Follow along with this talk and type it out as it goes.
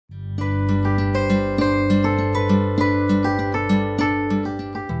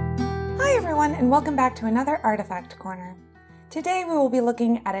welcome back to another Artifact Corner. Today we will be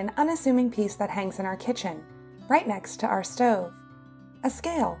looking at an unassuming piece that hangs in our kitchen, right next to our stove. A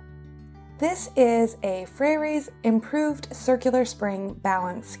scale. This is a Frary's improved circular spring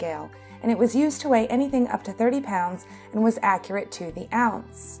balance scale, and it was used to weigh anything up to 30 pounds and was accurate to the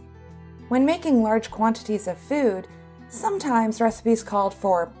ounce. When making large quantities of food, sometimes recipes called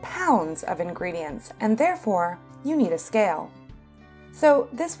for pounds of ingredients, and therefore you need a scale. So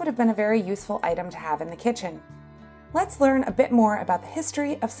this would have been a very useful item to have in the kitchen. Let's learn a bit more about the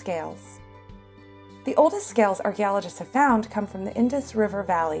history of scales. The oldest scales archaeologists have found come from the Indus River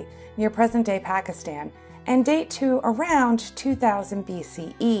Valley near present-day Pakistan and date to around 2000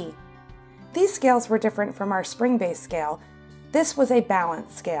 BCE. These scales were different from our spring-based scale. This was a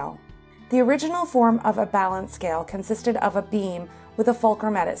balance scale. The original form of a balance scale consisted of a beam with a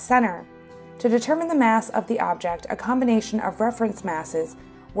fulcrum at its center. To determine the mass of the object, a combination of reference masses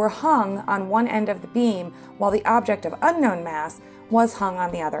were hung on one end of the beam, while the object of unknown mass was hung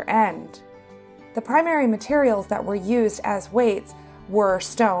on the other end. The primary materials that were used as weights were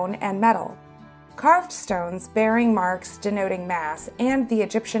stone and metal. Carved stones bearing marks denoting mass and the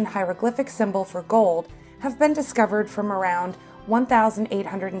Egyptian hieroglyphic symbol for gold have been discovered from around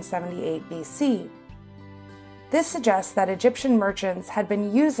 1878 BC. This suggests that Egyptian merchants had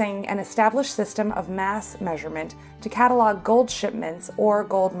been using an established system of mass measurement to catalog gold shipments or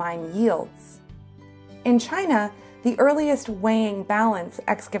gold mine yields. In China, the earliest weighing balance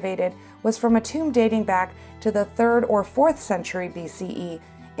excavated was from a tomb dating back to the 3rd or 4th century BCE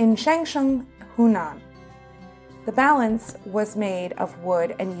in Shangsheng, Hunan. The balance was made of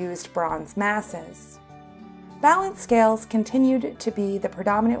wood and used bronze masses. Balance scales continued to be the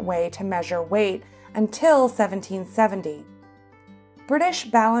predominant way to measure weight until 1770. British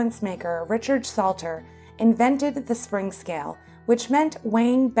balance maker Richard Salter invented the spring scale, which meant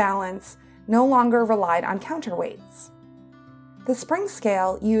weighing balance no longer relied on counterweights. The spring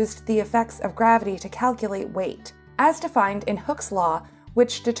scale used the effects of gravity to calculate weight, as defined in Hooke's law,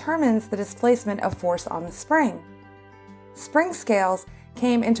 which determines the displacement of force on the spring. Spring scales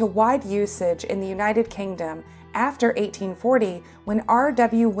came into wide usage in the United Kingdom after 1840, when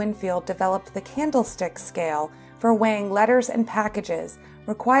R.W. Winfield developed the candlestick scale for weighing letters and packages,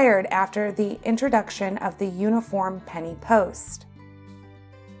 required after the introduction of the uniform penny post.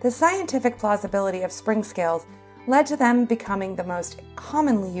 The scientific plausibility of spring scales led to them becoming the most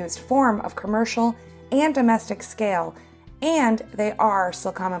commonly used form of commercial and domestic scale, and they are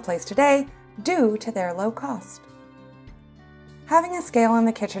still commonplace today due to their low cost. Having a scale in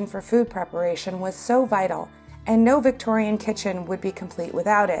the kitchen for food preparation was so vital, and no Victorian kitchen would be complete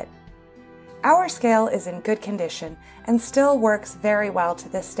without it. Our scale is in good condition and still works very well to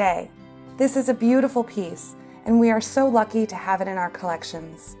this day. This is a beautiful piece, and we are so lucky to have it in our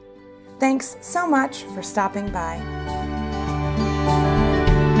collections. Thanks so much for stopping by.